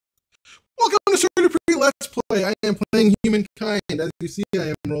Welcome to Sorta Pre Let's Play. I am playing Humankind. As you see, I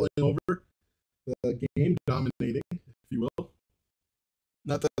am rolling over the game, dominating, if you will.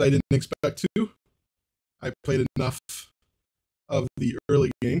 Not that I didn't expect to. I played enough of the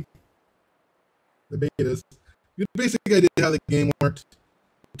early game, the betas. The basic idea how the game worked.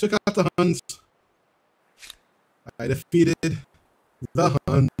 We took out the Huns. I defeated the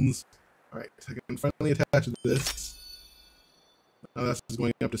Huns. Alright, so I can finally attach this. Now this is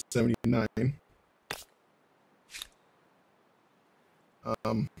going up to 79.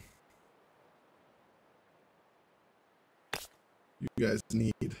 You guys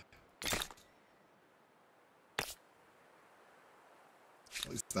need at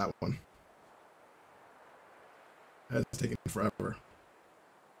least that one. That's taking forever.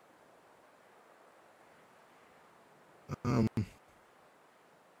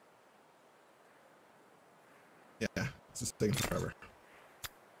 Yeah, it's just taking forever.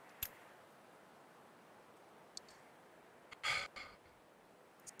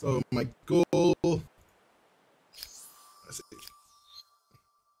 So my goal, let's see,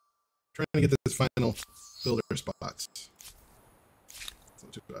 trying to get this final builder spots. So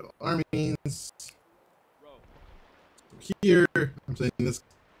 2 battle armies. So here, I'm saying this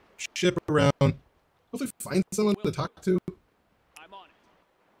ship around. Hopefully find someone to talk to. I'm on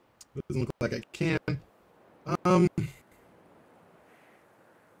it. It doesn't look like I can.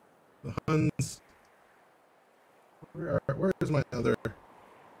 The Huns. Where is my other?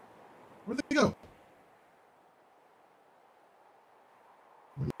 Where'd they go?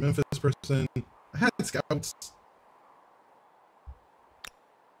 My Memphis person. I had scouts.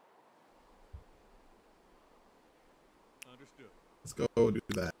 Understood. Let's go do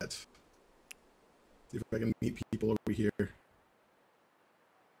that. See if I can meet people over here.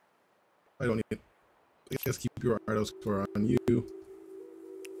 I don't need it. I guess keep your Ardo score on you.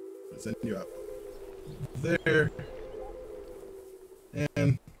 Let's send you out there.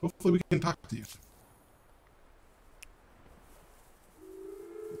 And hopefully we can talk to you.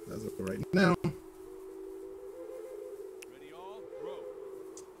 As of right now. Ready all,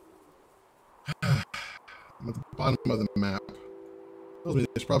 I'm at the bottom of the map. Tells me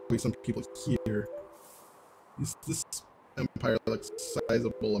there's probably some people here. This empire looks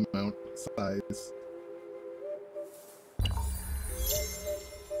sizable amount size.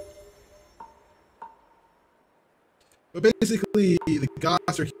 But basically, the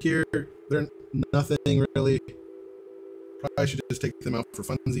gods are here. They're nothing really. Probably should just take them out for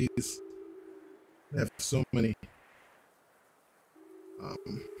funsies. They have so many.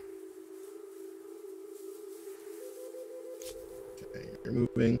 Okay, you're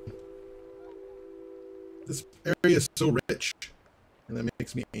moving. This area is so rich, and that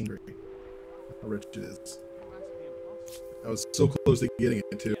makes me angry. How rich it is. I was so close to getting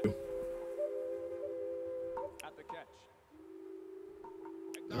it too.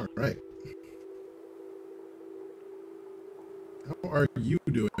 All right. How are you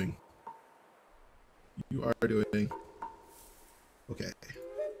doing? You are doing okay.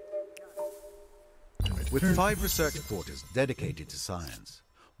 With 5 research quarters dedicated to science,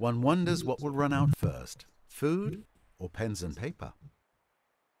 one wonders what will run out first, food or pens and paper.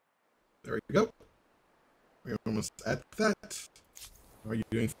 There we go. We're almost at that. How are you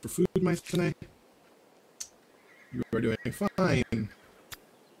doing for food, my Sine? You are doing fine.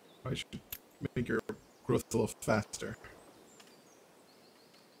 I should make your growth a little faster.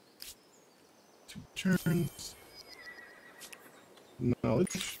 2 turns.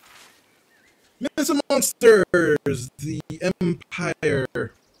 Knowledge. Myths and Monsters! The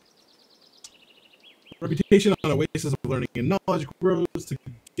Empire. Reputation on Oasis of Learning and Knowledge grows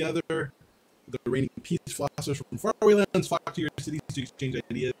together. The reigning peace philosophers from faraway lands flock to your cities to exchange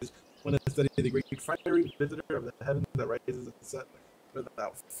ideas. One has studied the great fiery visitor of the heavens that rises at the set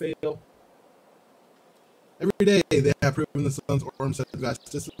without fail. Every day they have proven the sun's orb set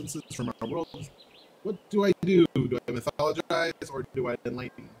vast distances from our world. What do I do? Do I mythologize or do I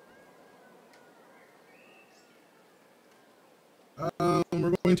enlighten?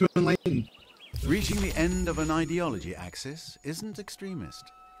 We're going to enlighten. Reaching the end of an ideology axis isn't extremist.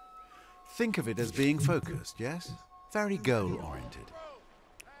 Think of it as being focused, yes? Very goal-oriented.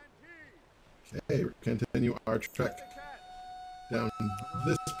 Okay, we'll continue our trek down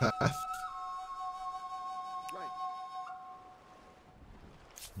this path.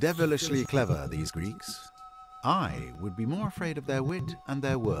 Devilishly clever, these Greeks. I would be more afraid of their wit and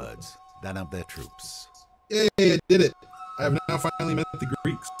their words than of their troops. Yay, I did it! I have now finally met the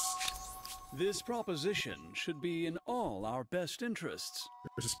Greeks. This proposition should be in all our best interests.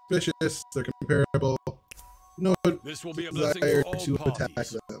 They're suspicious, they're comparable. No This will be a blessing desire for all to attack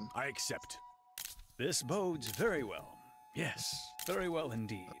parties. them. I accept. This bodes very well. Yes, very well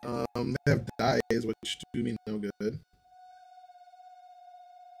indeed. They have dies, which do me no good.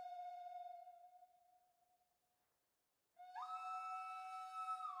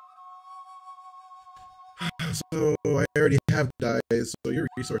 So I already have dies, so your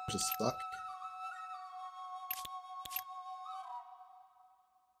resources suck.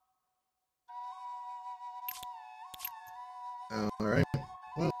 Alright.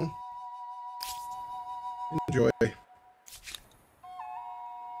 Well, enjoy.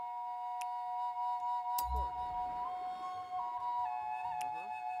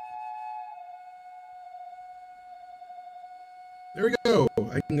 There we go.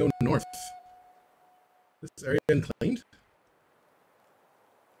 I can go north. This area unclaimed?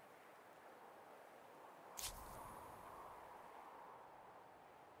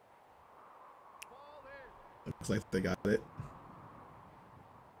 Looks like they got it.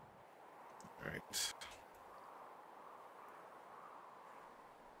 Alright.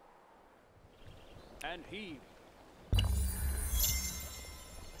 And heave.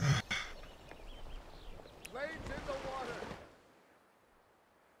 Blades in the water.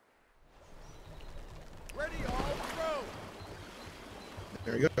 Ready, all throw.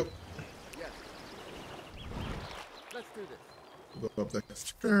 There we go. Yes. Let's do this. Go up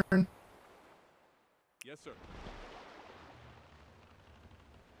next turn. Yes, sir.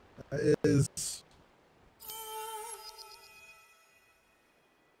 That is...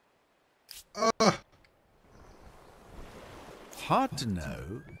 Hard to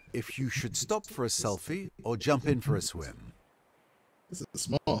know if you should stop for a selfie or jump in for a swim. This is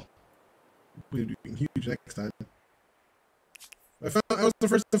small. We're doing huge next time. I was the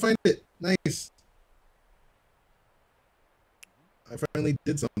first to find it. Nice. I finally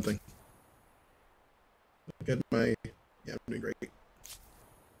did something. Look at my... Yeah, I'm doing great.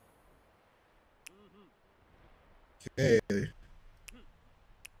 Okay.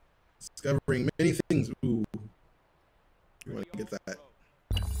 Discovering many things. Ooh. You want to get that.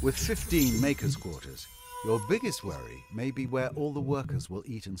 With 15 makers' quarters, your biggest worry may be where all the workers will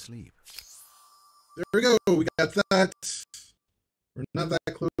eat and sleep. There we go. We got that. We're not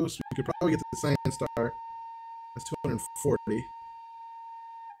that close. We could probably get to the science star. That's 240.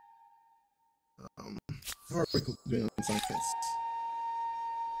 How are we doing on science?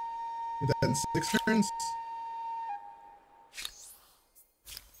 Get that in 6 turns.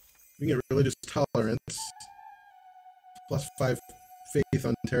 We can get religious tolerance. Plus 5 faith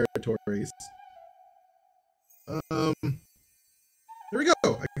on territories. There we go.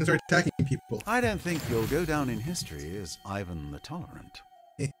 I can start attacking people. I don't think you'll go down in history as Ivan the Tolerant.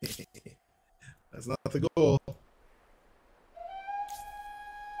 That's not the goal.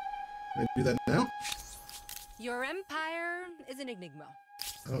 Can I do that now? Your empire is an enigma.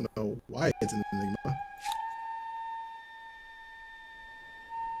 I don't know why it's an enigma.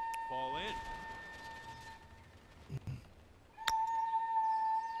 Fall in.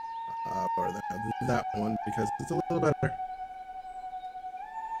 Or that one because it's a little better.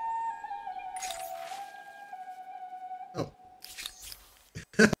 Oh.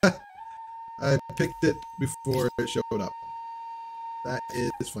 I picked it before it showed up. That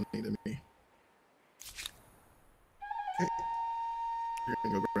is funny to me. Okay. You're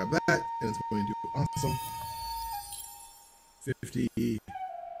gonna go grab that, and it's going to do awesome. 50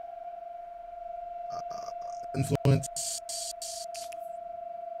 influence.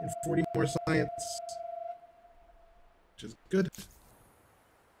 And 40 more science, which is good.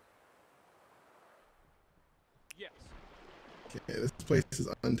 Yes. Okay, this place is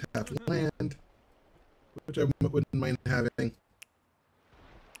untapped land, which I wouldn't mind having.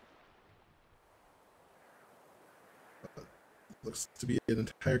 Looks to be an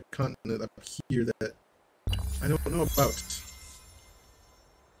entire continent up here that I don't know about.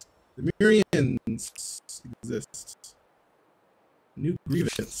 The Murians exist. New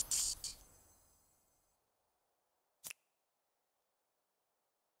grievance.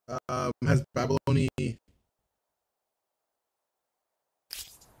 Has Babyloni.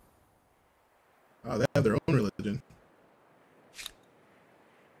 Oh, they have their own religion.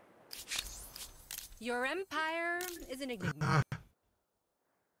 Your empire is an enigma.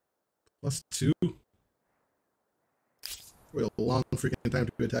 +2. Wait a long freaking time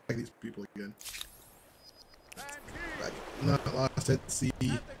to attack these people again. Back, not lost at sea.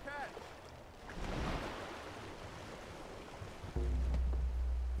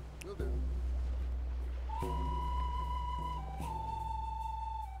 Will do.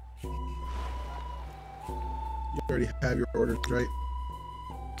 You already have your orders, right?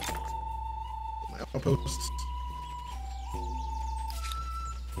 My outposts.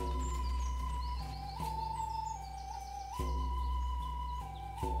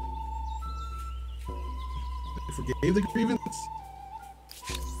 I forgave the grievance.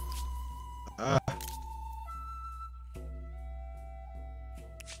 Ah.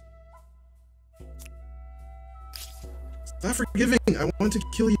 Stop forgiving. I want to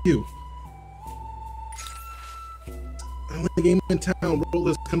kill you. I'm the game in town. World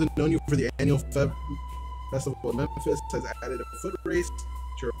has come to know you for the annual festival in Memphis. Has added a foot race.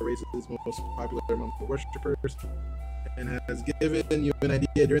 Sure, race is most popular among the worshippers, and has given you an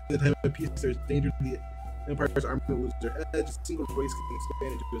idea. During the time of peace, there's danger to the Empire's army will lose their edge. A single race can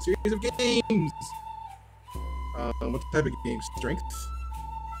expand into a series of games. What type of game? Strength?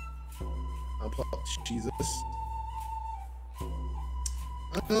 Jesus.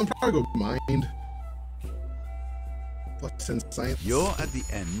 Probably go mind. Plus 10 science. You're at the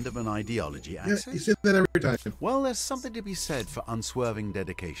end of an ideology axis? Yeah, you say that every time. Well, there's something to be said for unswerving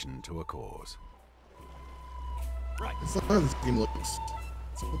dedication to a cause. Right. That's not how this game looks.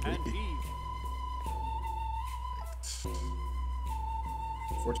 And Eve.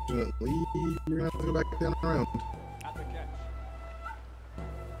 Fortunately, we're gonna have to go back down around. At the catch.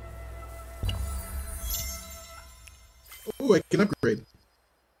 Oh, I can upgrade.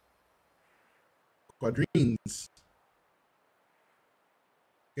 Quadrines.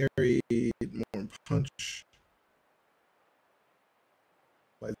 Carry more punch.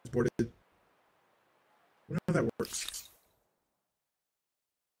 Lights boarded. I wonder how that works.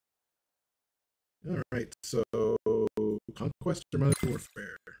 Alright, so conquest or modern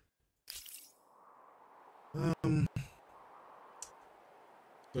warfare. So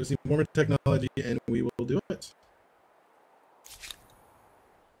I see more technology and we will do it.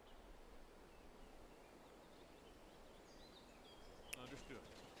 Understood.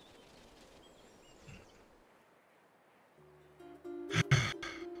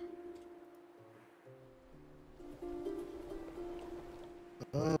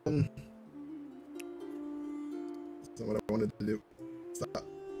 That's not what I wanted to do. Stop.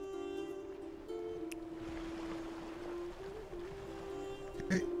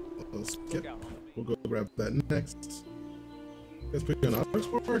 Okay, we'll skip. Look out on the We'll go grab that next. Let's put you on auto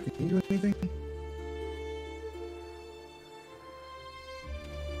sport. Can you do anything?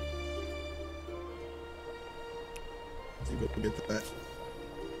 Let's see if we can get that.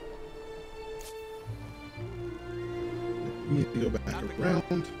 We need to go back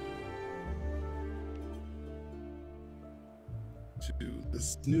around to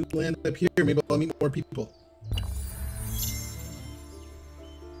this new land up here. Maybe I'll meet more people.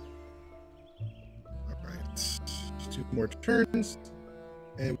 Alright. 2 more turns.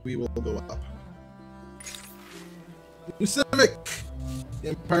 And we will go up. New Civic! The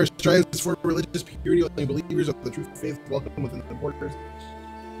Empire strives for religious purity. Only believers of the true faith welcome within the borders.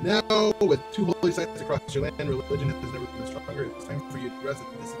 Now, with 2 holy sites across your land, religion has never been stronger. It's time for you to rest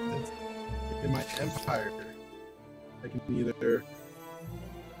at dissidents in my empire. I can either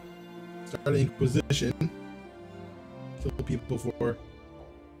start an inquisition, kill people for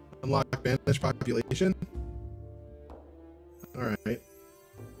unlock banished population. Alright.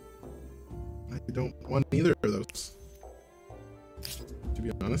 I don't want either of those, to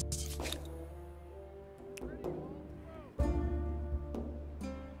be honest.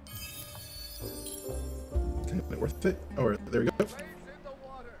 Kind of worth it. Oh, there we go. Race in the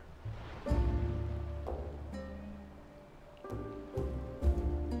water.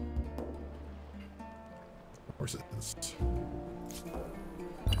 Horses.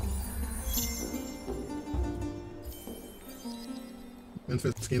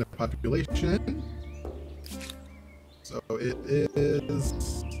 Memphis gain a population. So it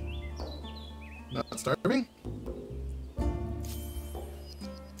is not starving.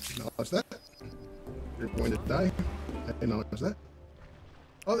 Acknowledge that. You're going to die. I acknowledge that.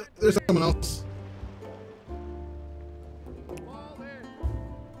 Oh, there's someone else. Fall in.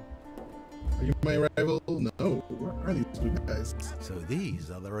 Are you my rival? No. Where are these blue guys? So these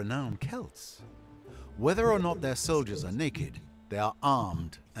are the renowned Celts. Whether or not their soldiers are naked, they are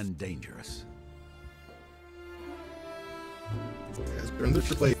armed and dangerous. These guys are in their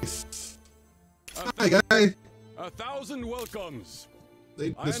place. A Hi, guy. 1,000 welcomes.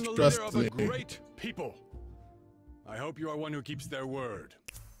 They I am the leader distrust of me. a great people. I hope you are one who keeps their word.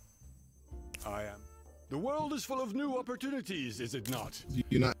 I am. The world is full of new opportunities, is it not? Do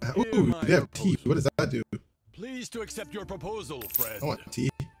you not have? Hear Ooh, my they have tea. proposal. What does that do? Please to accept your proposal, friend. I want tea.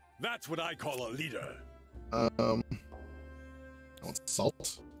 That's what I call a leader. I want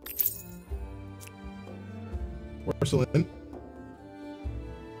salt. Porcelain.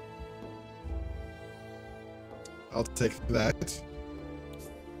 I'll take that.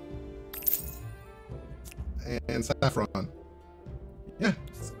 and saffron. Yeah,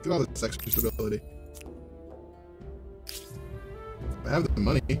 let's get all this extra stability. I have the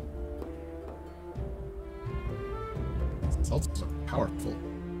money. Salts are powerful.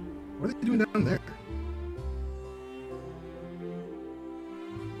 What are they doing down there?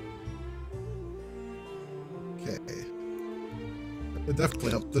 Okay. It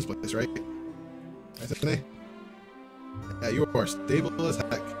definitely helped this place, right? Isn't yeah, you are stable as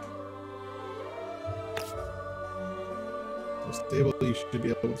heck. So stable, you should be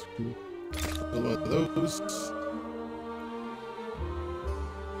able to build one of those.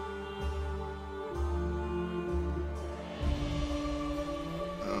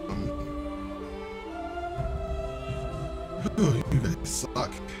 Oh, you guys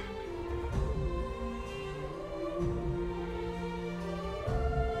suck.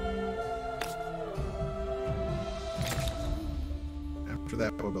 After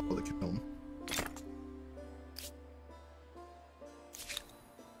that, we'll be able to kill him.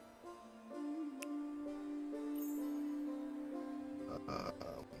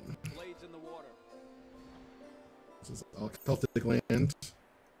 Blades in the water. This is all Celtic land.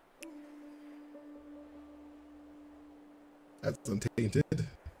 That's untainted.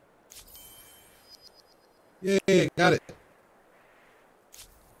 Yay, got it.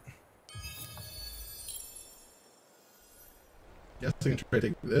 Guess I can try to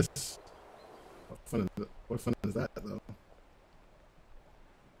take this. What fun is that, though?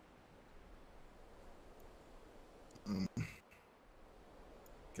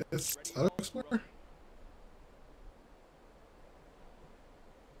 Guess auto explorer?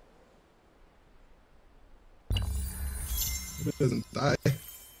 Hope it doesn't die.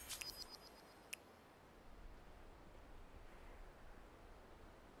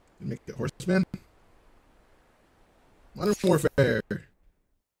 Make it horseman? Modern warfare. There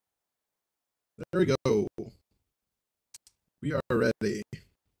we go. We are ready.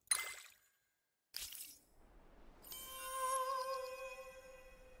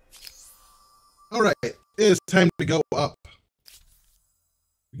 All right, it is time to go up.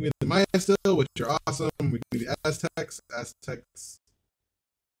 We can be the Maya still, which are awesome. We can be the Aztecs. Aztecs.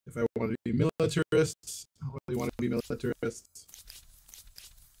 If I want to be militarists, I really want to be militarists.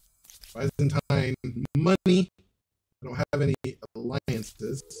 Byzantine money. I don't have any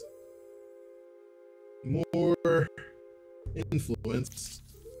alliances. More influence.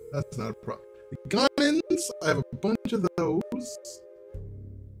 That's not a problem. The Ghanans, I have a bunch of those.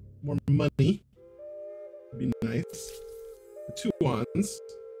 More money. Would be nice. The Tuans.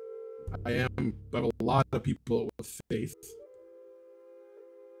 I have a lot of people with faith.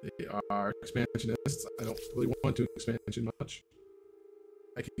 They are expansionists. I don't really want to expansion much.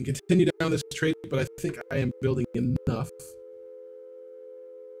 I can continue down this trade, but I think I am building enough.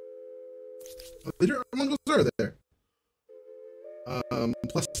 Oh, Mongols are there.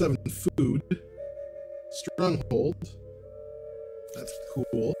 +7 food. Stronghold. That's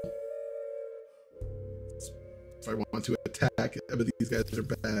cool. If I want to attack, but these guys are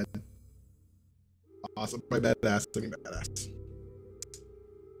bad. Awesome. By badass, I mean badass.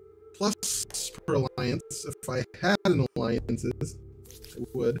 Plus per alliance. If I had an alliances, I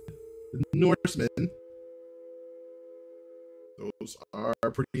would. The Norsemen. Those are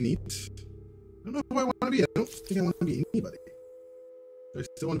pretty neat. I don't know who I want to be. I don't think I want to be anybody. Do I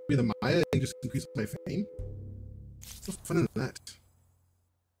still want to be the Maya and just increase my fame? What's so fun in that?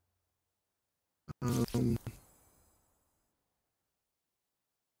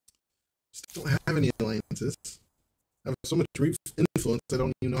 Just don't have any alliances. I have so much influence, I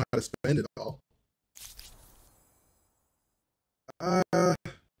don't even know how to spend it all. I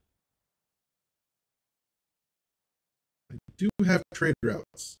do have trade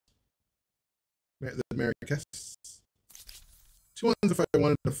routes. The Americas. 2 ones if I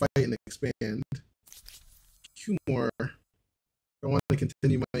wanted to fight and expand. 2 more if I want to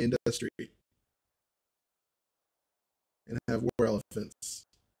continue my industry. And have war elephants.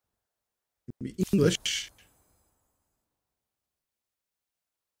 Be English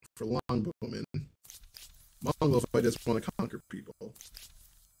for longbowmen. Mongol if I just want to conquer people.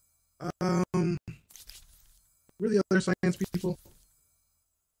 Where are the other science people?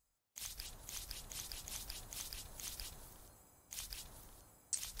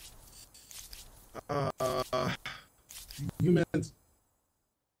 Humans.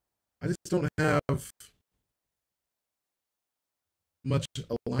 I just don't have much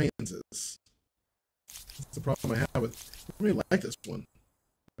alliances. That's the problem I have with. I really like this one.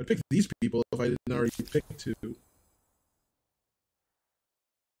 I'd pick these people if I didn't already pick 2. I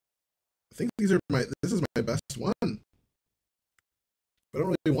think these are my. This is my best one. But I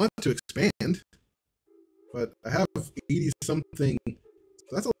don't really want to expand. But I have 80 something. So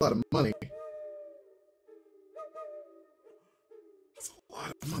that's a lot of money. That's a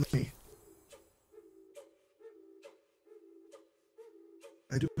lot of money.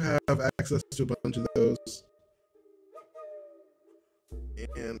 I do have access to a bunch of those.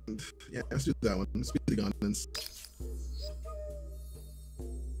 And yeah, let's do that one. Let's be the Gondans.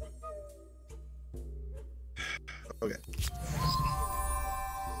 Okay.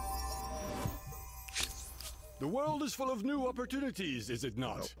 The world is full of new opportunities, is it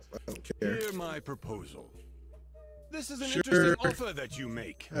not? Oh, I don't care. Hear my proposal. This is an Sure. interesting offer that you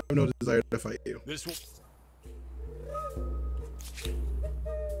make. I have no desire to fight you. This will...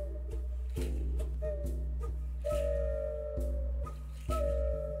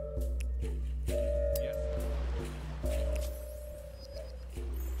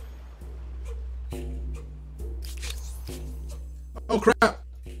 Oh crap!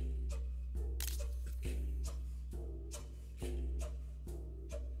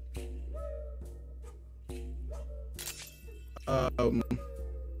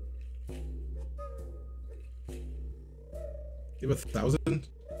 Give 1,000.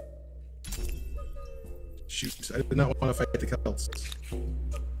 Shoot, I did not want to fight the Celts.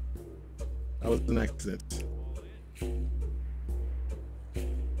 That was an accident.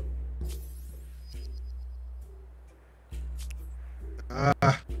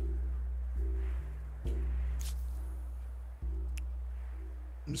 Ah.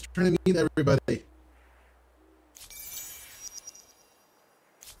 I'm just trying to meet everybody.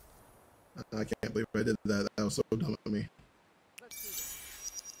 I can't believe I did that. That was so dumb of me.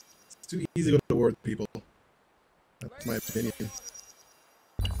 It's too easy to go to war with people. That's my opinion.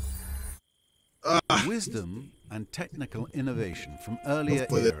 Wisdom and technical innovation from earlier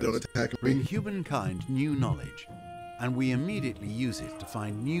Hopefully they don't eras attack me. bring humankind new knowledge, and we immediately use it to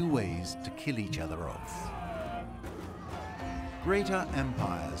find new ways to kill each other off. Greater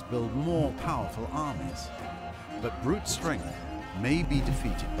empires build more powerful armies, but brute strength may be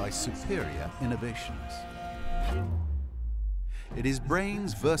defeated by superior innovations. It is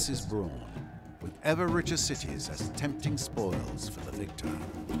brains versus brawn, with ever richer cities as tempting spoils for the victor.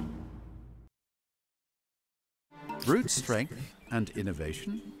 Brute strength and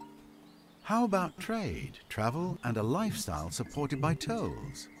innovation? How about trade, travel, and a lifestyle supported by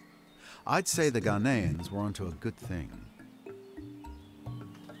tolls? I'd say the Ghanaians were onto a good thing.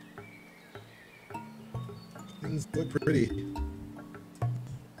 Things look pretty.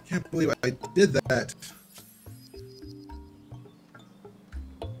 Can't believe I did that.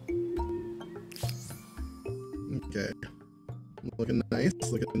 Okay. Looking nice,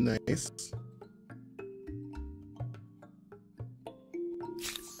 looking nice.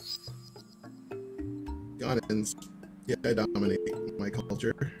 Ghanaians, yeah, I dominate my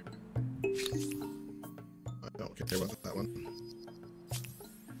culture. I don't care about that one.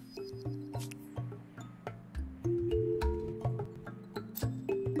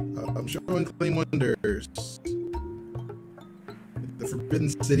 I'm showing claim wonders. The Forbidden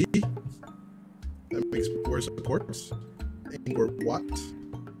City. That makes 4 supports. Angkor Wat.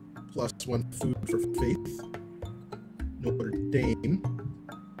 +1 food for faith. Notre Dame.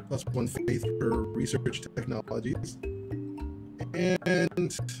 +1 faith for research technologies.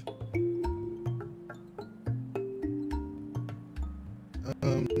 And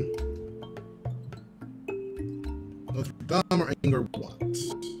Notre Dame or Angkor Wat.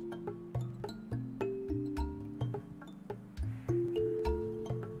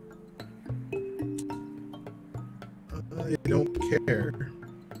 I don't care,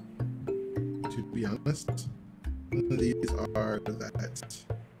 to be honest. None of these are that.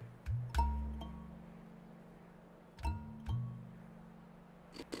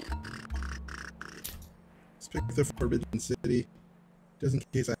 Let's pick the Forbidden City, just in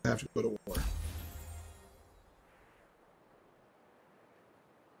case I have to go to war.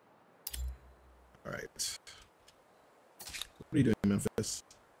 Alright. What are you doing, Memphis?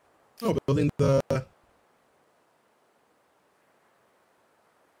 Oh, building the...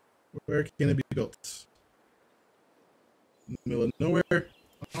 Where can it be built? In the middle of nowhere?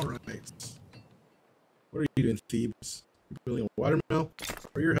 Alright. What are you doing, Thebes? You're building a watermill?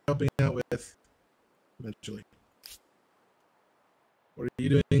 Or you're helping out with... Eventually. What are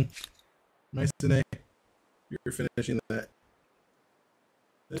you doing? Mycenae? You're finishing that.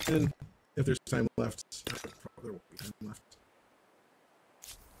 And if there's time left, there won't be time left.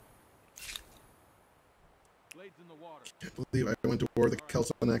 Blades in the water. Can't believe I went to war with the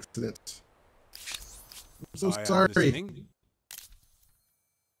Celts on accident. I'm so I am sorry. listening.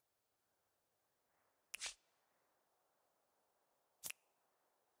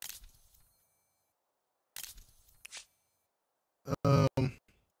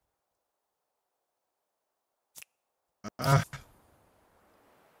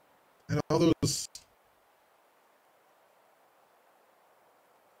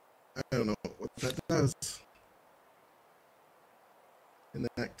 I don't know what that does.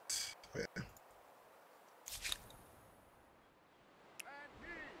 Enact. Oh, yeah.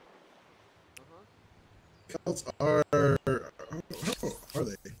 Celts are. How are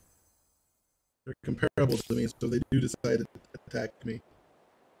they? They're comparable to me, so they do decide to attack me.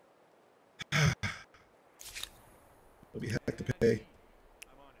 They'll be hacked to pay.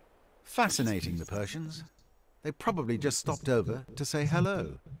 Fascinating, the Persians. They probably just stopped over to say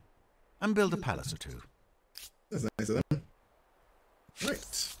hello and build a palace or two. That's nice of them.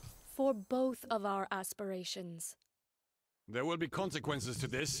 Right. For both of our aspirations. There will be consequences to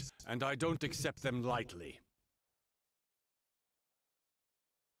this, and I don't accept them lightly.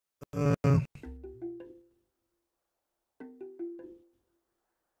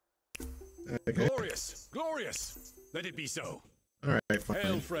 Okay. Glorious! Glorious! Let it be so. All right, fine.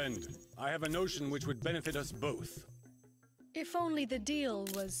 Hail, friend. I have a notion which would benefit us both. If only the deal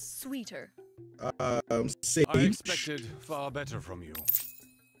was sweeter. Sage. I expected far better from you.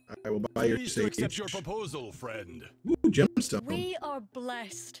 I will buy your Pleased to sage. accept your proposal, friend. Ooh, gemstone. We are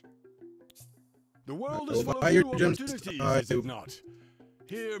blessed. The world I is will full of buy your new gems- opportunities, I- is it not?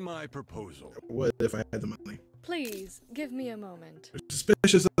 Hear my proposal. What if I had the money? Please, give me a moment. They're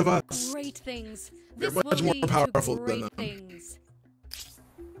suspicious of us. Great things. They're This much will more lead powerful to than great them. things.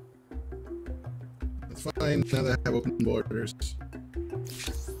 That's fine now that I have open borders.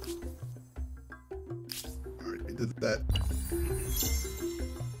 Already did that.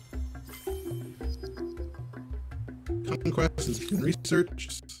 Conquest has been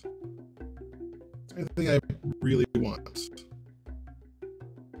researched. It's anything I really want.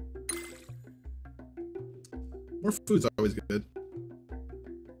 More food's always good.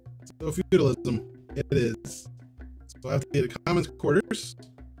 So feudalism, it is. So I have to get a commons quarters,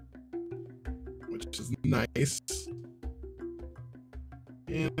 which is nice,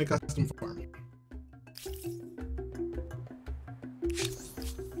 and a custom farm.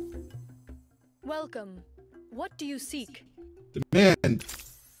 Welcome. What do you seek? Demand.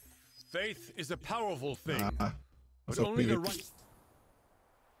 Faith is a powerful thing, I but was only the hoping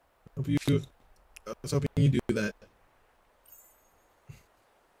right... I was hoping you do that.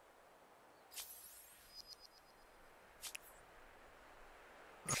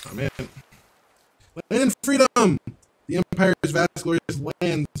 Oh man. Land and freedom! The Empire's vast, glorious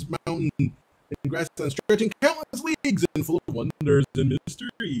lands, mountain, and grasslands stretching countless leagues and full of wonders and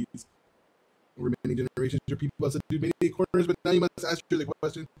mysteries. Over many generations, your people have subdued many corners, but now you must ask you the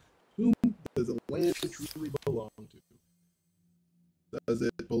question, whom does the land truly belong to? Does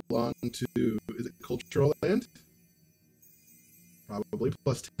it belong to, is it cultural land? Probably,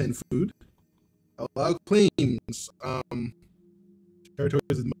 plus 10 food. Allow claims, territories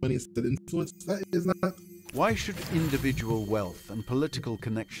with money instead of influence. That is not. Why should individual wealth and political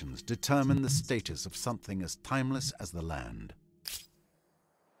connections determine the status of something as timeless as the land?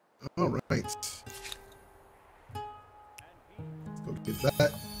 All right. Let's go get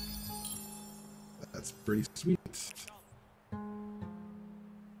that. That's pretty sweet.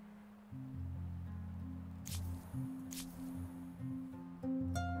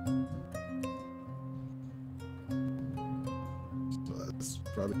 So that's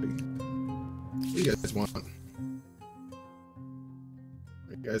probably. What do you guys want? Are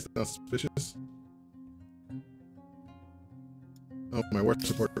you guys not suspicious? Oh, my war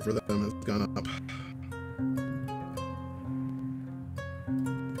support for them has gone up.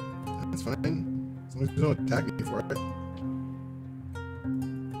 That's fine. As long as you don't attack me for it.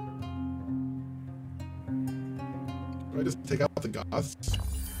 Do I just take out the Goths?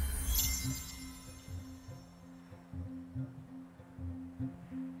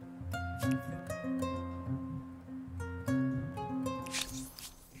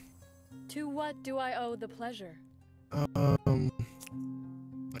 To what do I owe the pleasure? I can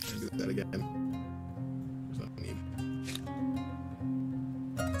do that again. There's no need.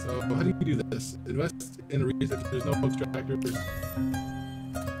 So how do you do this? Invest in research. There's no extractors.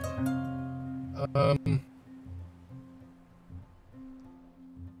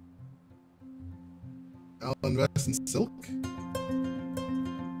 I'll invest in silk.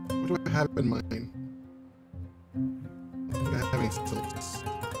 What do I have in mind? I don't think I have any silks.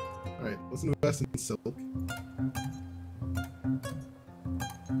 Alright, let's invest in silk.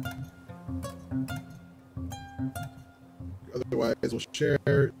 Otherwise, we'll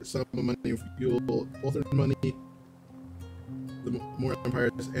share some money. You'll both earn money. The more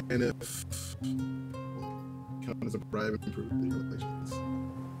empires, and if count as a bribe, improve the relations.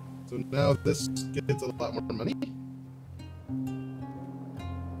 So now this gets a lot more money.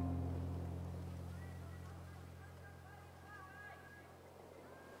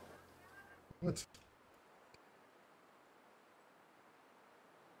 What?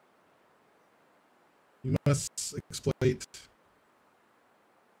 You must exploit.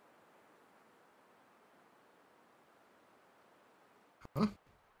 Huh?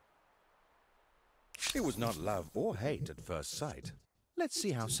 It was not love or hate at first sight. Let's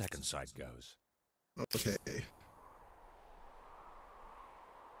see how second sight goes. Okay.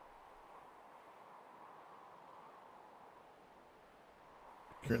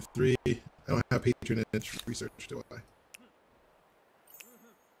 Current 3. I don't have patronage research, do I?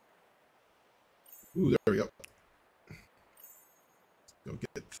 Ooh, there we go. Go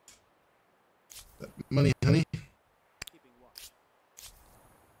get that money, honey.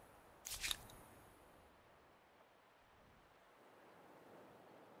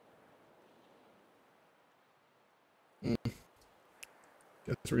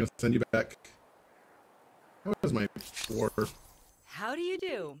 Guess we're gonna send you back. How was my war How do you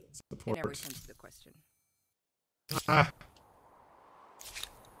do? support? It never comes to the question. Ah.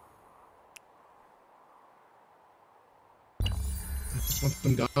 I just want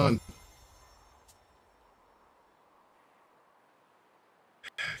them gone.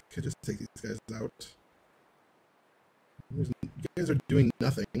 Could just take these guys out. You guys are doing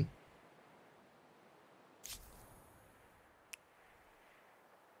nothing.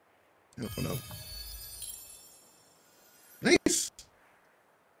 I don't know. Nice.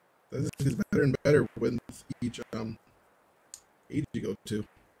 This gets better and better with each age you go to.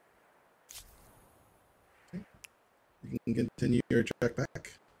 Okay. You can continue your trek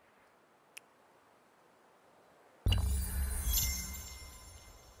back.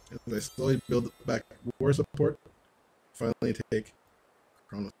 As I slowly build back war support, finally take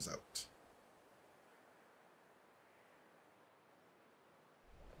Kronos out.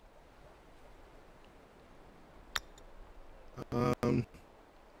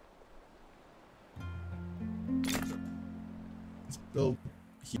 Let's build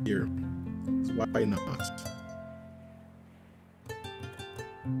here. So why not?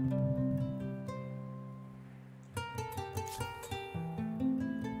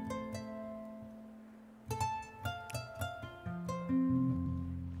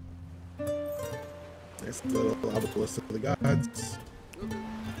 Nice little obelisk of the gods. I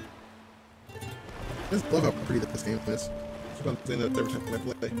just love how pretty this game is. I keep on saying that every time I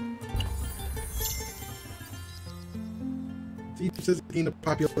play. Keeps us gain of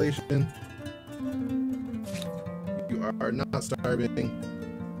population. You are not starving.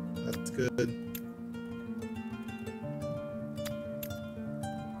 That's good.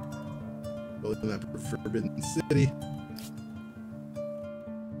 Building that forbidden city.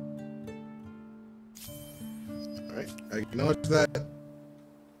 Alright, I acknowledge that.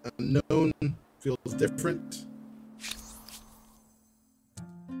 Unknown feels different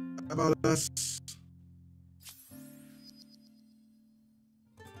about us.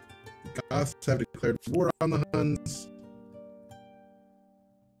 The Goths have declared war on the Huns.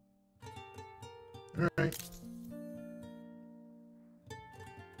 Alright.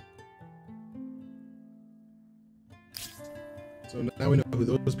 So now we know who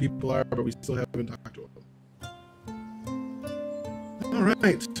those people are, but we still haven't talked to them.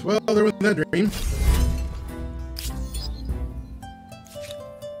 Alright, well, there was that dream.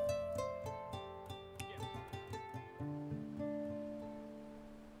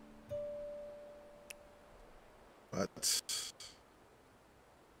 But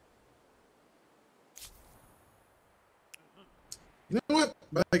you know what?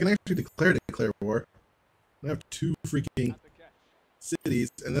 But I can actually declare war. I have 2 freaking cities,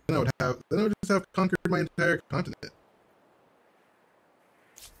 and then I would just have conquered my entire continent.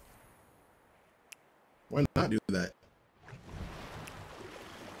 Why not do that?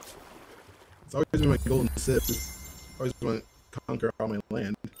 It's always been my goal in Civ. Always want to conquer all my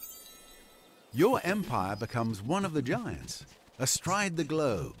land. Your empire becomes one of the giants, astride the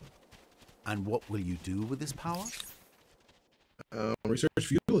globe. And what will you do with this power? Research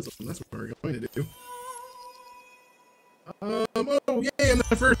feudalism. That's what we're going to do. Oh, yay, I'm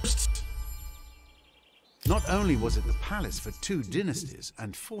the first! Not only was it the palace for 2 dynasties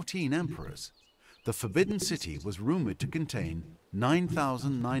and 14 emperors, the Forbidden City was rumored to contain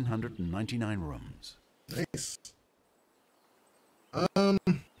 9,999 rooms. Nice.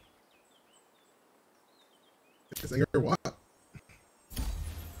 Singer what?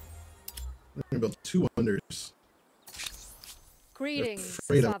 We're gonna build 2 wonders. Greetings,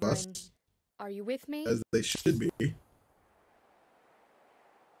 Afraid of Sovereign. us, Are you with me? as they should be.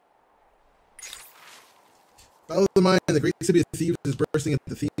 Follow the mind. The great city of Thebes is bursting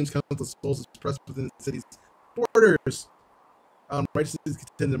into Thebes. Countless souls is pressed within the city's borders. Righteousness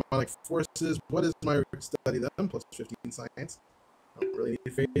contend demonic forces. What is my study them? Plus 15 science. I don't really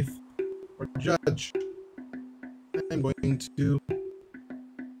need faith or judge. I'm going to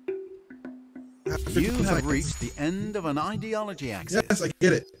You have reached the end of an ideology axis. Yes, I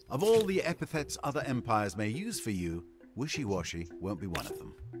get it. Of all the epithets other empires may use for you, wishy-washy won't be one of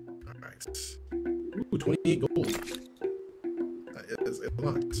them. Alright. Ooh, 28 gold. That is a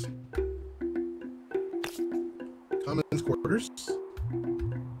lot. Commons quarters.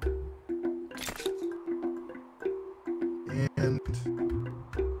 And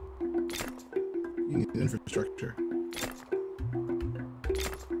you need infrastructure.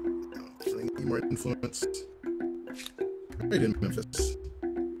 I need more influence. Right in Memphis.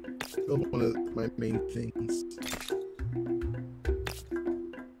 Build one of my main things.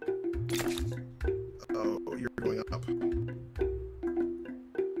 Oh, you're going up.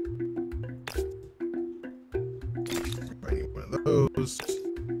 I need one of those.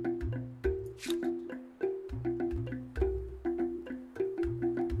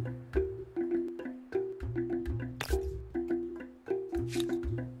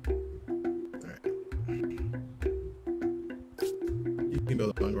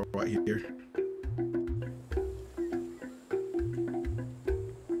 Build a hunger right here.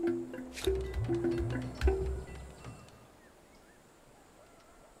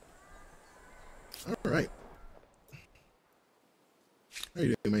 All right. How are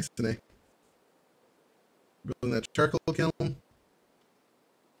you doing, Mason? Building that charcoal kiln. How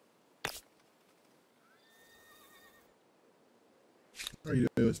are you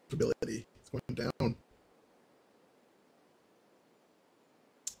doing with stability? It's going down.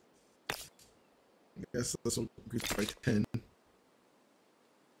 I guess this will increase by 10.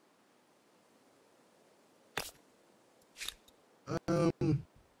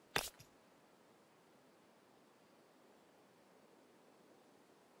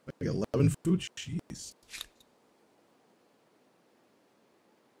 Like 11 food? Jeez.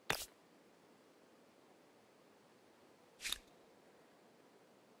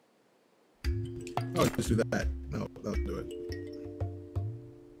 Oh, just do that. No, that'll do it.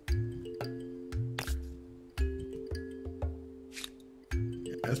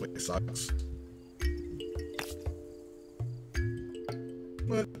 That's why it sucks.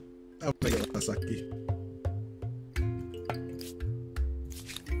 But I'll make it less sucky.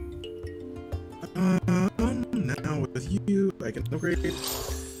 Now with you, I can upgrade.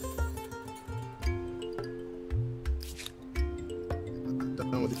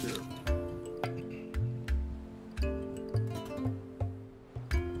 Done with you.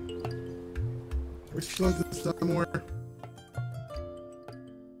 Are we still like this stuff more?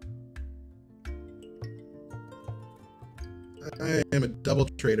 I am a double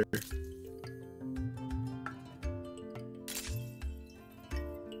trader.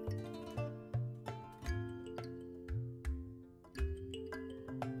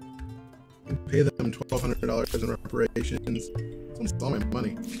 Pay them $1,200 in reparations. That's all my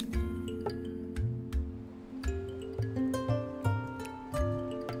money.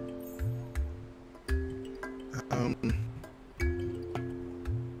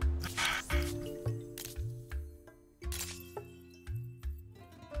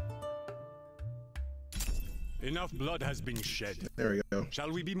 Enough blood has been shed. There we go.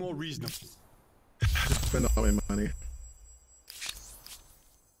 Shall we be more reasonable? Just spend all my money.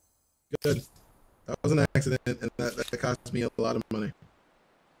 Good. That was an accident, and that cost me a lot of money.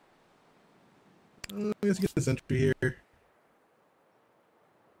 Let's get this entry here.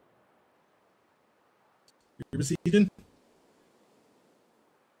 You're besieging?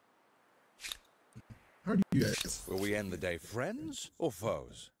 How are you guys? Will we end the day friends or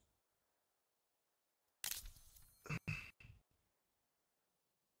foes?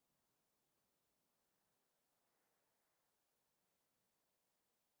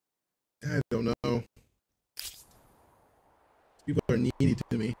 I don't know. People are needy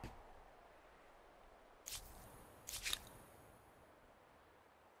to me.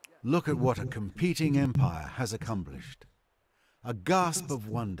 Look at what a competing empire has accomplished. A gasp of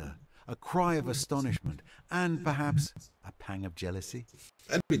wonder, a cry of astonishment, and perhaps a pang of jealousy.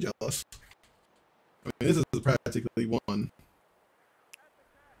 I'd be jealous. I mean, this is practically one.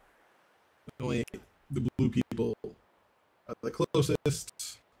 Only the blue people are the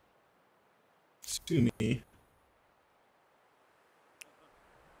closest to me.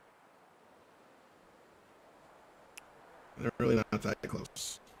 They're really not that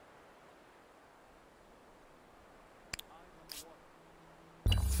close.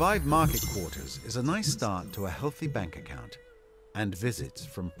 Five market quarters is a nice start to a healthy bank account and visits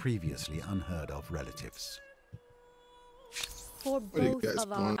from previously unheard of relatives. For do you both guys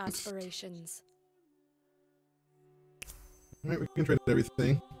of our want? aspirations. Alright, we can trade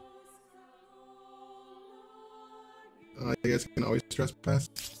everything. I guess you can always trespass.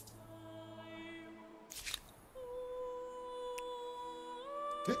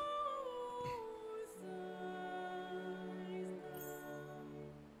 Okay.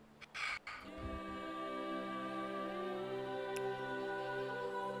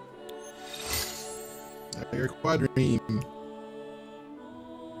 Your quadrine.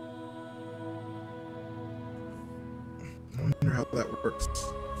 I wonder how that works.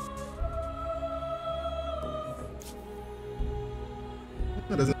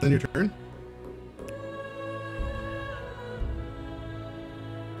 That doesn't end your turn.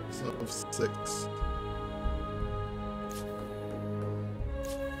 So 6.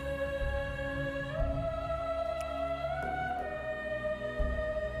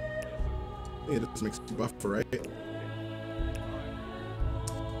 It just makes you buffer, right?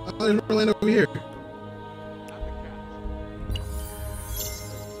 Oh, there's more land over here.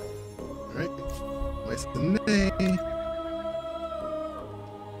 Alright. Nice and nay.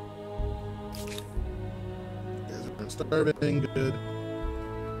 You guys are starving, good.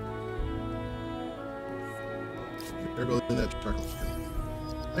 You're building that chocolate.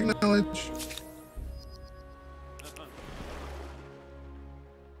 Acknowledge.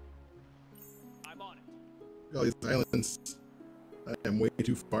 I'm on it. All these islands I am way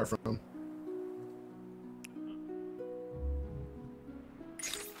too far from.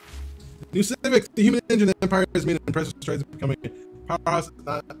 New civics, the human engine empire has made impressive strides in becoming a powerhouse. Is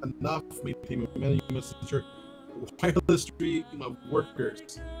not enough. Maintaining humanity, you must ensure a wireless stream of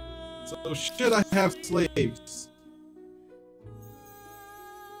workers. So should I have slaves?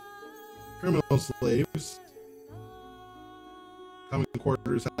 Criminal slaves. Common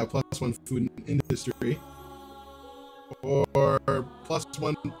quarters have +1 food and industry. Or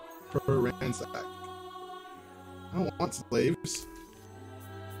 +1 per ransack. I don't want slaves.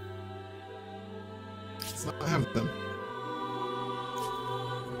 Let's not have them.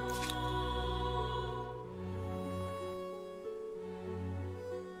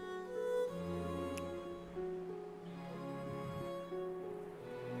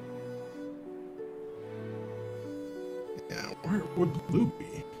 Yeah, where would blue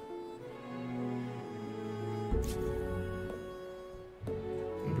be?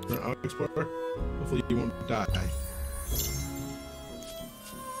 I'll explore. Hopefully you won't die.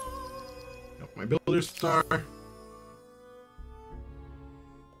 Got my builder star.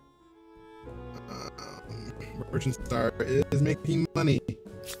 Merchant star is making money,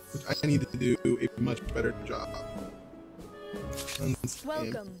 which I need to do a much better job.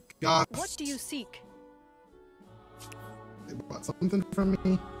 Welcome. Goths. What do you seek? They bought something from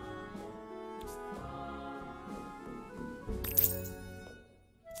me.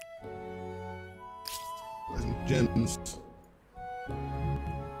 Some gems.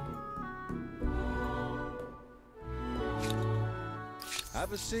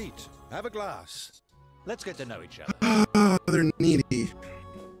 Have a seat. Have a glass. Let's get to know each other. Ah, they're needy.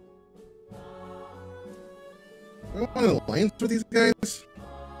 I want an alliance with these guys.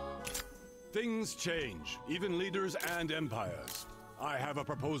 Things change, even leaders and empires. I have a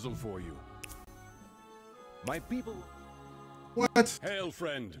proposal for you. My people... What? Hail,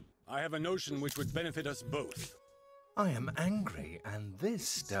 friend. I have a notion which would benefit us both. I am angry, and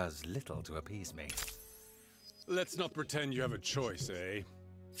this does little to appease me. Let's not pretend you have a choice, eh?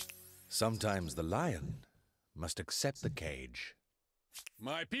 Sometimes the lion must accept the cage.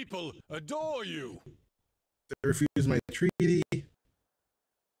 My people adore you! They refused my treaty.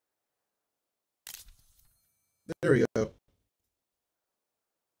 There we go.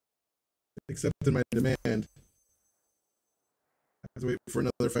 Accepted my demand. I have to wait for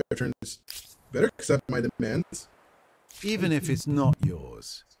another 5 turns. Better accept my demands. Even if it's not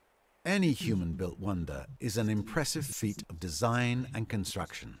yours, any human-built wonder is an impressive feat of design and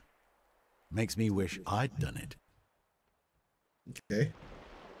construction. Makes me wish I'd done it. Okay.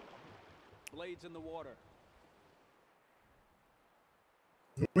 Blades in the water.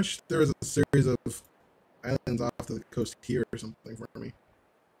 I wish there was a series of islands off the coast here or something for me.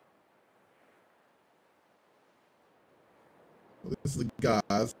 Well, this is the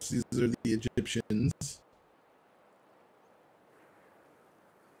Goths. These are the Egyptians.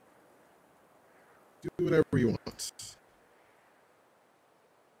 Do whatever you want.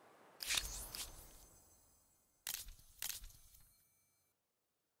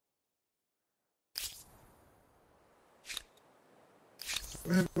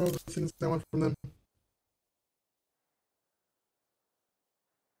 Do I have all the things I want from them?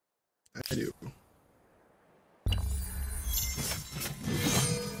 I do.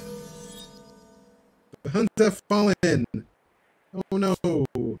 Huns have fallen. Oh no.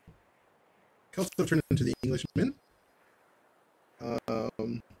 Celts have turned into the Englishmen. There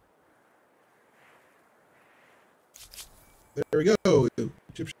we go.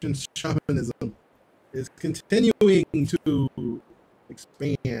 Egyptian shamanism is continuing to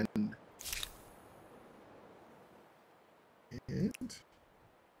expand. And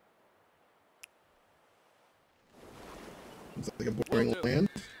looks like a boring land.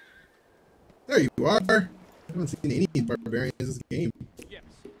 There you are. I haven't seen any barbarians in this game. Yes.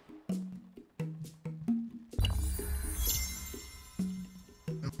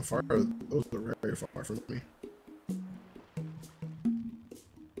 How far are those? Are very far from me.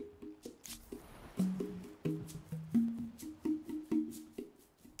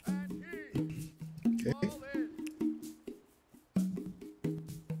 Okay.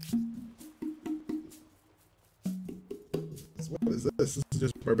 So what is this? This is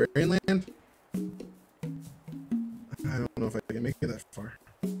just barbarian land? I don't know if I can make it that far.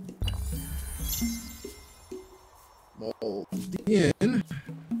 Moldian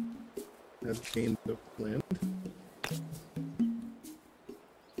has gained the land.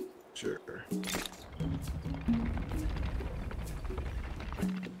 Sure.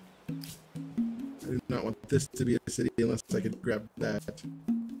 I do not want this to be a city unless I could grab that.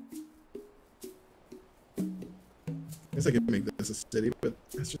 I guess I could make this a city, but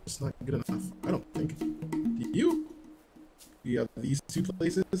that's just not good enough. I don't think. Do you? You have these two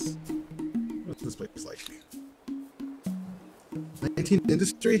places? What's this place like? 19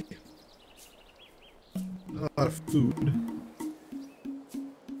 industry? Not a lot of food.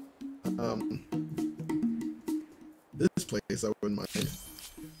 This place I wouldn't mind.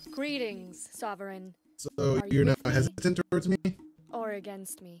 Greetings, Sovereign. So Are you're you now with me? hesitant towards me? Or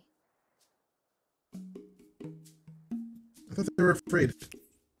against me. I thought they were afraid.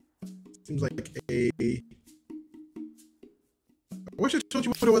 Seems like a... I wish I told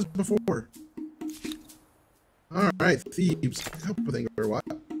you what it was before. Alright, thieves. Help with anger or what?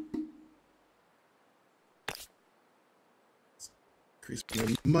 Increase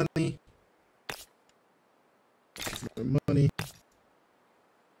my money. Increase my money.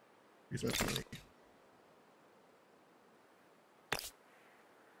 Increase my money.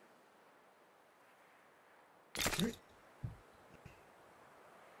 Alright.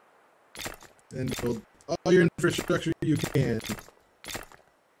 And build all your infrastructure you can.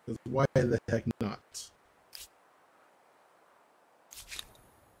 Because why the heck not?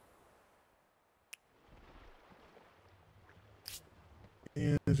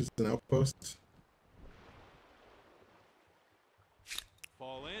 And it's just an outpost.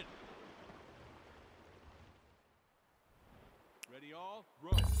 Fall in. Ready all?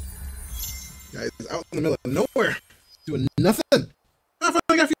 Row. Guys, out in the middle of nowhere, doing nothing. I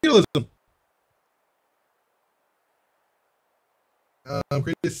finally got feudalism.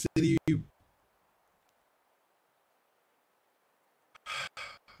 Greatest city.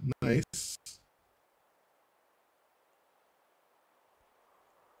 Nice.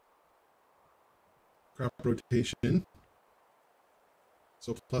 Crop rotation.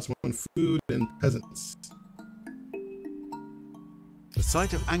 So +1 food and peasants. The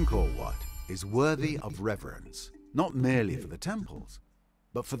site of Angkor Wat is worthy of reverence, not merely for the temples,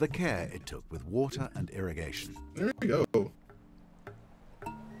 but for the care it took with water and irrigation. There we go.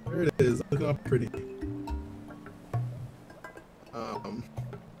 There it is. Look how pretty.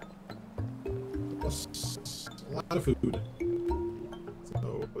 Plus a lot of food.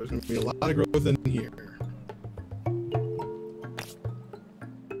 So there's going to be a lot of growth in here.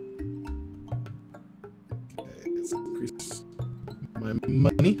 Okay, let's increase my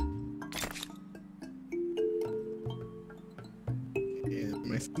money. And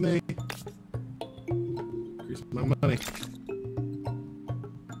my snake. Increase my money.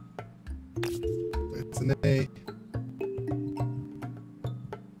 That's an A.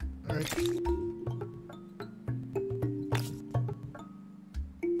 Alright.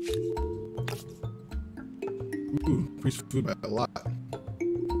 Ooh, increase food by a lot.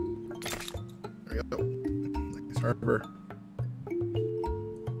 There we go. Nice harbor.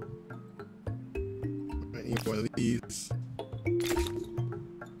 I need one of these.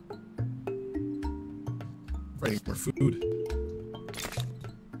 I need more food.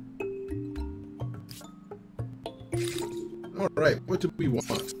 Alright, what do we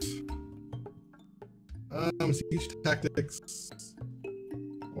want? Siege tactics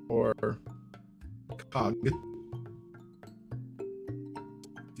or cog.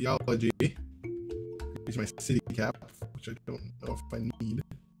 Theology. Use my city cap, which I don't know if I need.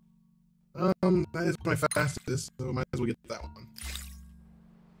 That is my fastest, so I might as well get that one.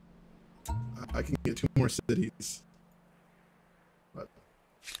 I can get 2 more cities. But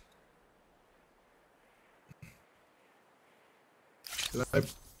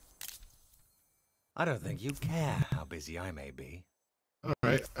I don't think you care how busy I may be. all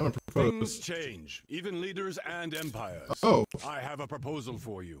right, I'm gonna Things propose. change, even leaders and empires. Oh, I have a proposal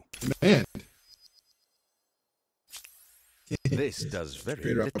for you. man. This does very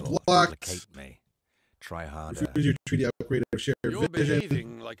Straight up little blocked. complicate me. Try harder. Refuse your treaty upgrade of shared You're vision.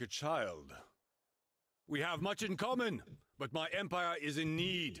 behaving like a child. We have much in common, but my empire is in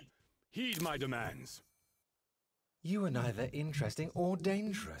need. Heed my demands. You are neither interesting or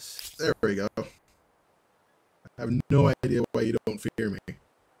dangerous. There we go. I have no idea why you don't fear me.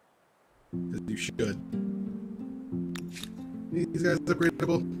 Because you should. These guys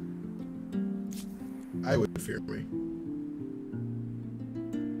upgradable? I would fear me.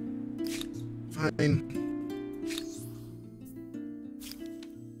 Fine.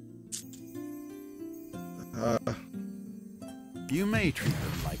 You may treat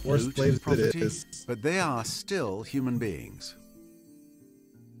them like More loot slaves and property, it is. but they are still human beings.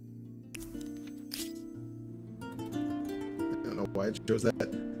 I don't know why it shows that.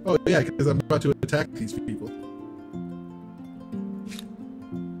 Oh yeah, because I'm about to attack these people.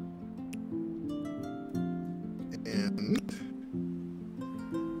 And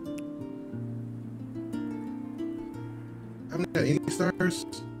I haven't got any stars.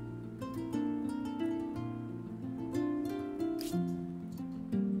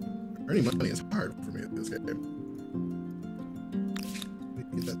 Earning money is hard for me in this game.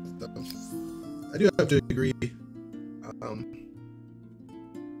 Get that stuff. I do have to agree.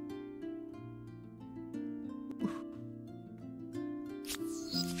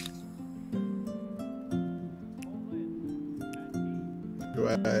 Do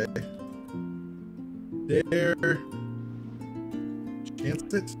I dare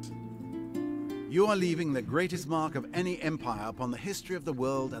chance it? You are leaving the greatest mark of any empire upon the history of the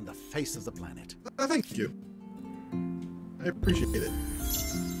world and the face of the planet. Thank you. I appreciate it.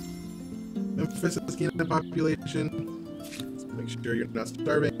 Memphis is gaining a population. Let's make sure you're not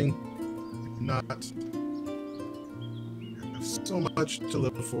starving. If not, you have so much to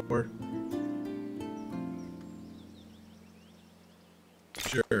live for.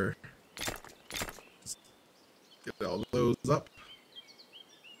 Sure. Just get all those up.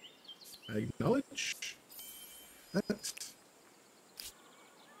 I acknowledge that.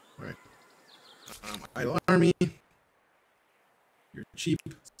 Alright. Idle army. You're cheap.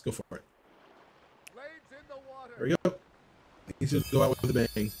 Let's go for it. There we go. These just go out with a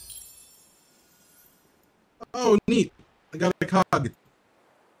bang. Oh, neat. I got a cog. Let's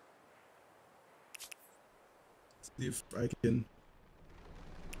see if I can.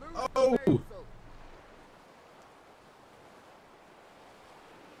 Oh!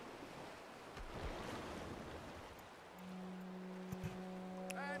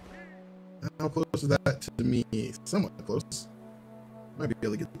 How close is that to me? Somewhat close. Might be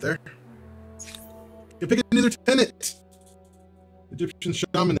able to get there. You pick a new lieutenant! Egyptian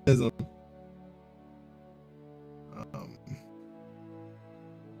shamanism.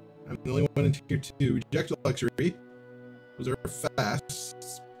 I'm the only one in tier 2. Reject luxury. Those are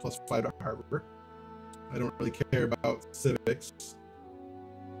fast. Plus 5 to harbor. I don't really care about civics.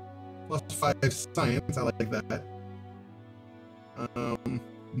 Plus 5 science. I like that.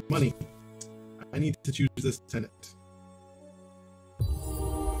 Money. I need to choose this tenant.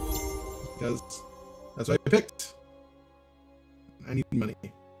 Because that's what I picked. I need money.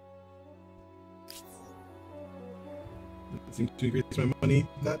 Doesn't seem to increase my money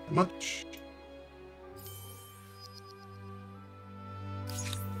that much.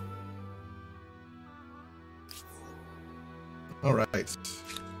 Alright.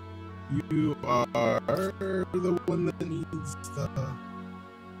 You are the one that needs the...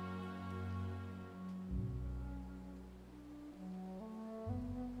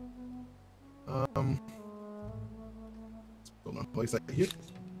 Let's build my place out here.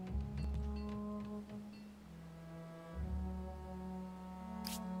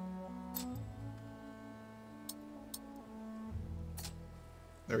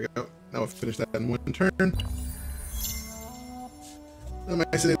 There we go. Now we'll finish that in one turn. Now my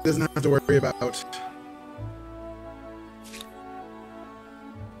city doesn't have to worry about.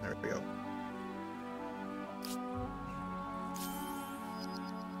 There we go.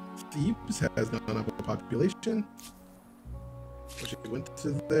 Thebes has gone up with population. So she went to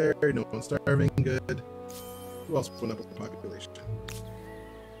there. No one's starving. Good. Who else went up with population?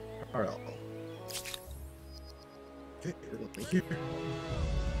 RL. Okay, let me here.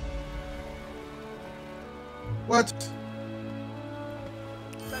 What?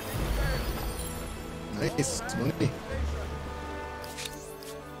 Nice money.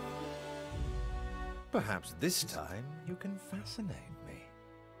 Perhaps this time you can fascinate me.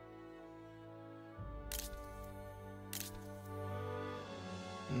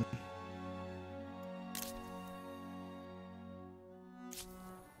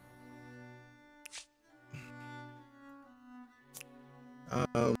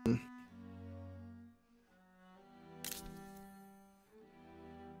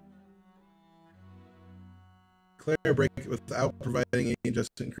 Declare a break without providing any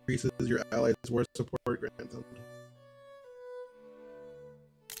just increases your allies' war support. Grant them.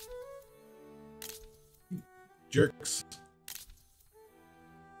 Jerks.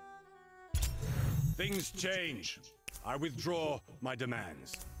 Things change. I withdraw my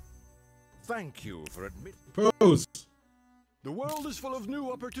demands. Thank you for admitting. Pose. The world is full of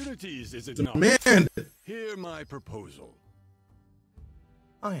new opportunities, is it not? Demand. Hear my proposal.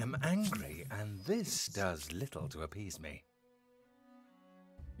 I am angry, and this does little to appease me.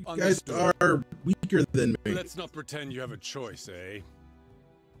 You guys are weaker than me. Let's not pretend you have a choice, eh?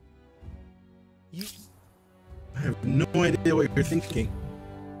 You... I have no idea what you're thinking.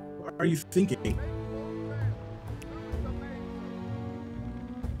 What are you thinking?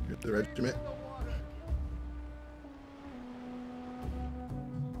 Here's the regiment.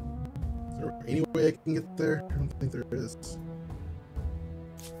 Is there any way I can get there? I don't think there is.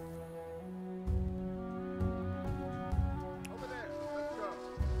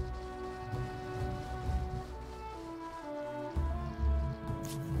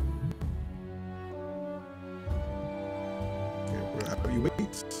 You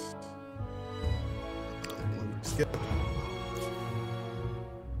wait. Skip.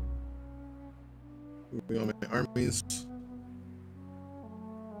 Moving on my armies.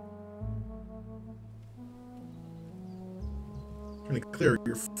 Trying to clear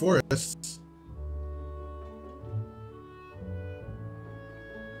your forests.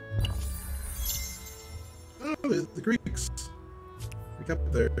 Oh, the Greeks. Pick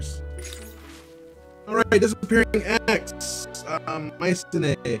up theirs. Alright, disappearing axe.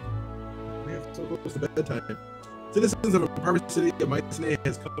 Mycenae. We have so close to bedtime. Citizens of a harbor city of Mycenae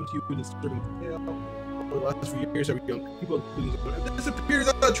has come to you in disturbing detail. Over the last few years, every young people, including the disappears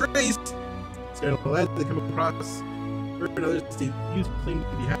without trace. Scared of the lads they come across. For another state, youth claim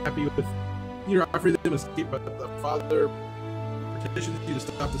to be happy with. You're offering them escape, but the father petitions you to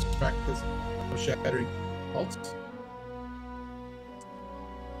stop this practice of shattering halts.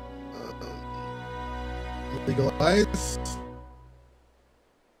 Legalize.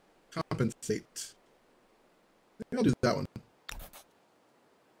 Compensate. I think I'll do that one.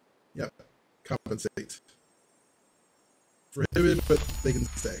 Yep. Compensate. Prohibited, but they can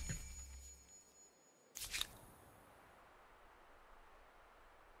stay.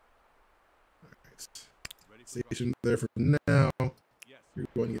 Alright. Station there for now. You're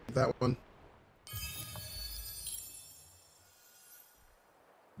going to get that one.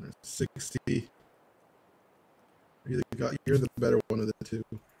 There's 60. You're the better one of the two.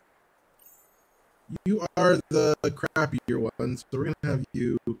 You are the crappier one, so we're gonna have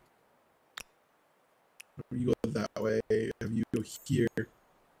you. You go that way. Have you go here,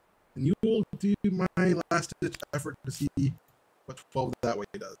 and you will do my last ditch effort to see what 12 that way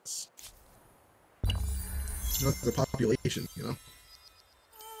does. Not the population, you know.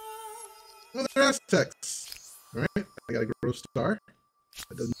 Oh, they're Aztecs. All right, I got a gross star.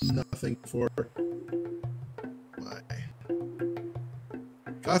 That does nothing for.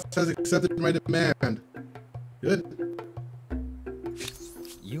 Cost has accepted my demand. Good.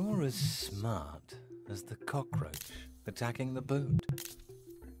 You're as smart as the cockroach attacking the boot.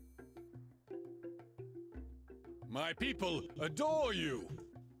 My people adore you.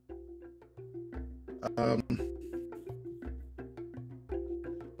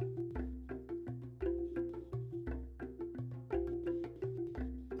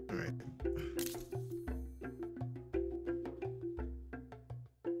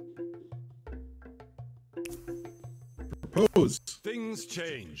 Propose. Things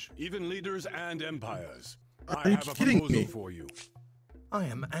change, even leaders and empires. Are I you have a kidding proposal me? for you. I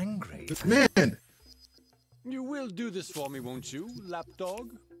am angry. Man. You will do this for me, won't you,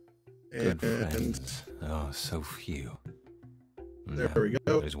 lapdog? Good friends. Oh, so few. There No, we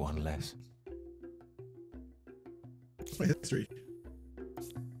go. There's one less. What's my history?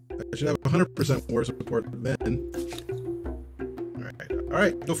 I should have 100% war support then.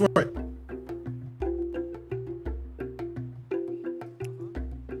 Alright, go for it.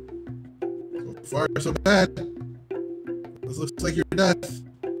 So far, so bad. This looks like your death.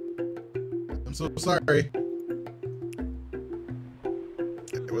 I'm so sorry.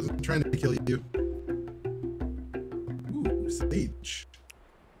 I wasn't trying to kill you. stage.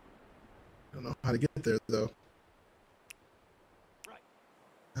 I don't know how to get there though.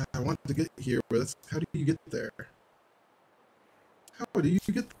 I want to get here, but how do you get there? How do you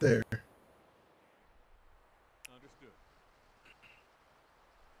get there? Understood.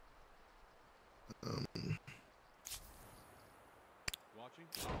 Watching.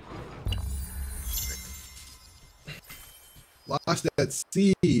 Lost at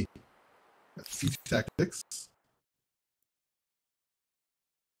sea. That's sea tactics.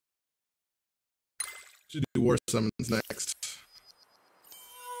 Should do war summons next.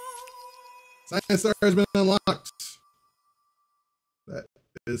 Science Star has been unlocked. That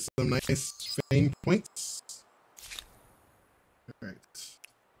is some nice fame points. Alright.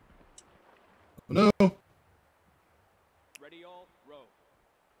 Oh no! Ready all, row.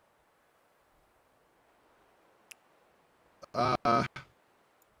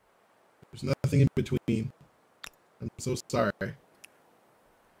 There's nothing in between. I'm so sorry. I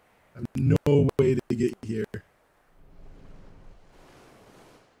have no way to get here.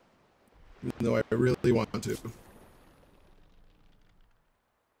 Even though I really want to.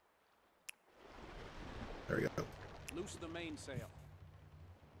 There we go. Loose the mainsail.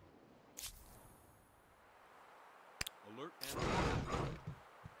 Alert.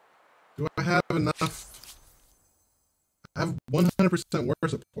 Do I have enough? I have 100% war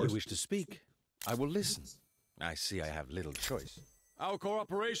support. You wish to speak? I will listen. I see I have little choice. Our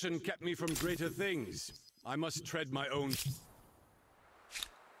cooperation kept me from greater things. I must tread my own.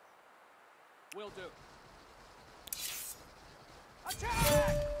 Will do.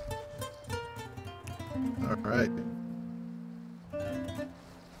 Attack! All right.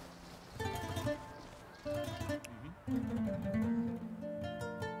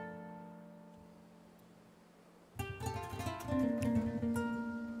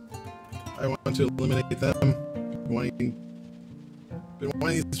 I want to eliminate them. Been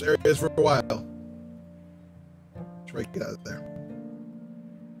wanting these areas for a while. Try to get out of there.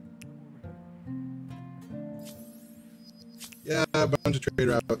 Yeah, a bunch of trade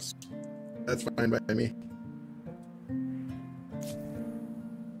routes. That's fine by me.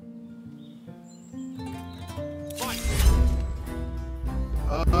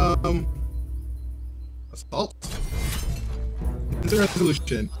 Assault. Instant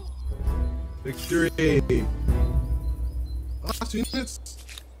resolution. Victory. Last 2 units.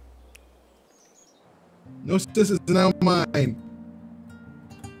 Gnosis is now mine.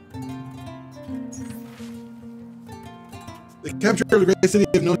 The capture of the great city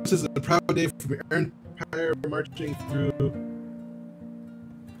of Gnosis is a proud day for our empire marching through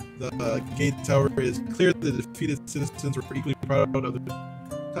the gate tower. It is clear that the defeated citizens were equally proud of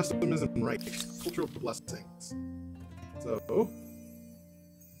their customs and rights, cultural blessings. So,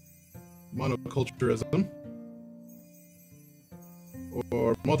 monoculturalism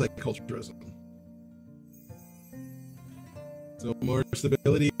or multiculturalism. So more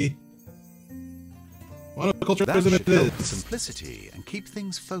stability. That Monoculturalism should it help with is. simplicity and keep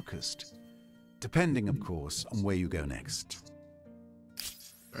things focused, depending, of course, on where you go next.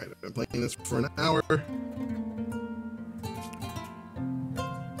 Alright, I've been playing this for an hour.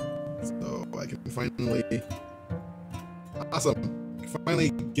 So I can finally... Awesome! I can finally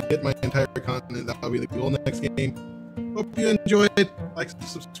get my entire continent. That'll be the goal next game. Hope you enjoyed. Like,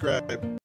 subscribe.